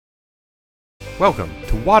Welcome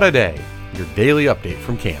to What a Day, your daily update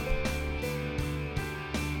from camp.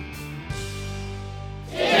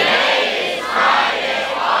 Today is Friday,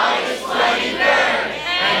 August 23rd,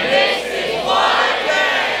 and this is What a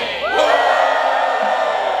Day!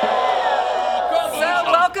 So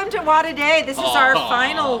welcome to What a Day. This is our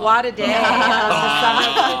final What a Day of the summer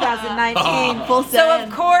of 2019. Full So send.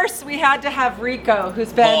 of course we had to have Rico,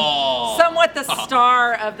 who's been somewhat the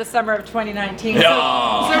star of the summer of 2019. So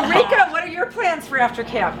Rico, what are your plans for after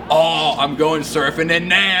camp? Oh, I'm going surfing in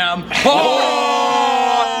Nam.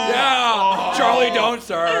 Oh, yeah. Charlie, don't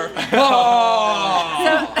surf.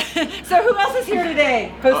 Oh. So who else is here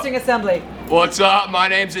today hosting assembly? What's up? My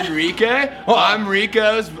name's Enrique. I'm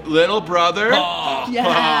Rico's little brother.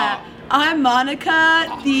 Yeah. I'm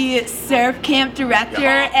Monica, the surf camp director,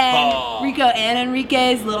 and Rico and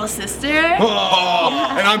Enrique's little sister. And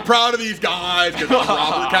I'm proud of these guys because I'm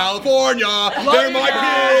Robert, California. They're my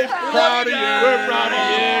kids. Proud of you. We're proud of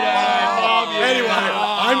you. Love you. Anyway,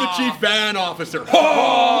 I'm the chief van officer.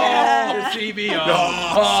 Your CBO.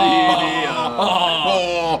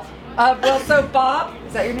 Well, so Bob,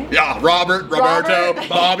 is that your name? Yeah, Roberto, Robert.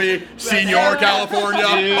 Bobby, Senior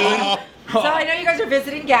California. So I know you guys are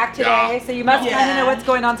visiting GAC today, so you must kind of know what's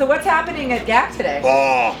going on. So what's happening at GAC today?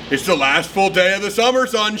 Oh, it's the last full day of the summer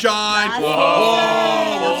sunshine.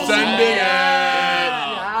 We're sending it.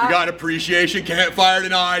 We got appreciation campfire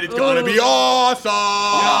tonight. It's gonna be awesome.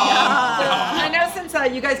 I know since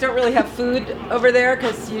you guys don't really have food over there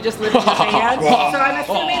because you just live in your van, so I'm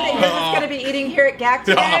assuming that you're just going to be eating here at GAC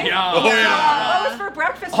today. What was for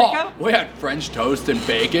breakfast, Rico? We had French toast and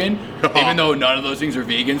bacon, even though none of those things are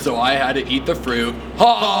vegan, so I had to eat the fruit.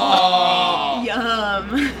 Yum.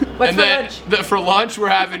 What's And for then lunch? for lunch we're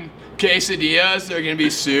having quesadillas. They're gonna be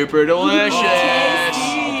super delicious.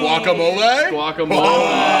 Guacamole.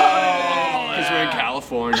 Because we're in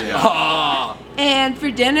California. And for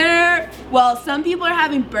dinner, well, some people are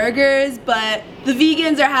having burgers, but the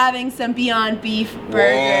vegans are having some Beyond Beef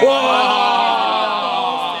burgers.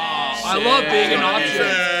 I love vegan options.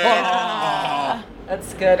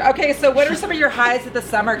 That's good. Okay, so what are some of your highs of the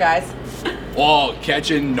summer, guys? Whoa,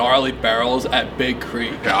 catching gnarly barrels at Big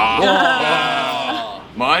Creek.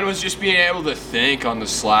 Mine was just being able to think on the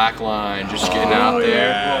slack line, just getting out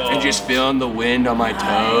there and just feeling the wind on my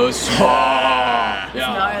toes.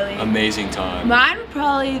 Gnarly. Amazing time. Mine were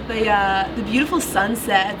probably the beautiful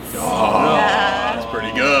sunsets. That's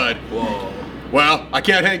pretty good. Well, I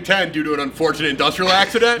can't hang 10 due to an unfortunate industrial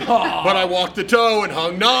accident, but I walked the toe and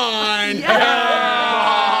hung 9.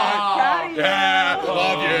 Yeah,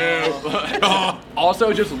 love you.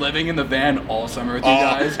 Also, just living in the van all summer with you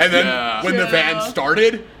guys. And then when the van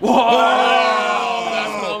started, Best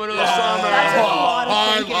moment of the summer.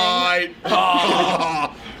 highlight.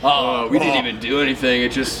 We didn't even do anything.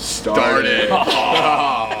 It just started. Well,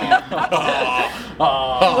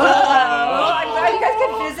 I'm glad you guys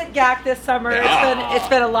could visit GAC this summer. It's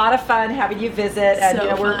been a lot of fun having you visit, and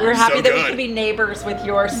So we're happy So that we good. can be neighbors with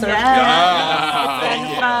your surf. Yeah. It's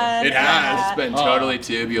been fun. It has. It's been totally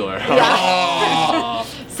tubular.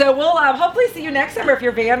 So we'll hopefully see you next summer if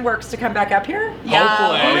your van works to come back up here.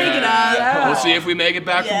 Hopefully. We'll make it up. Yeah. We'll see if we make it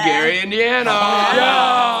back from Yeah. Gary, Indiana.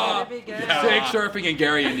 That'd be good. Sick surfing in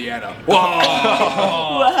Gary, Indiana.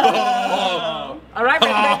 All right,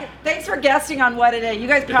 but thanks for guesting on What a Day. You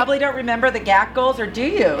guys probably don't remember the GAC goals, or do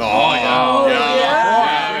you? Oh, yeah. All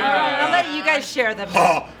right, I'll let you guys share them.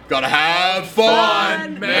 Gotta have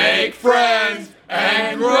fun, make friends,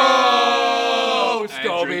 and grow.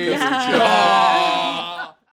 Scobie. Yeah.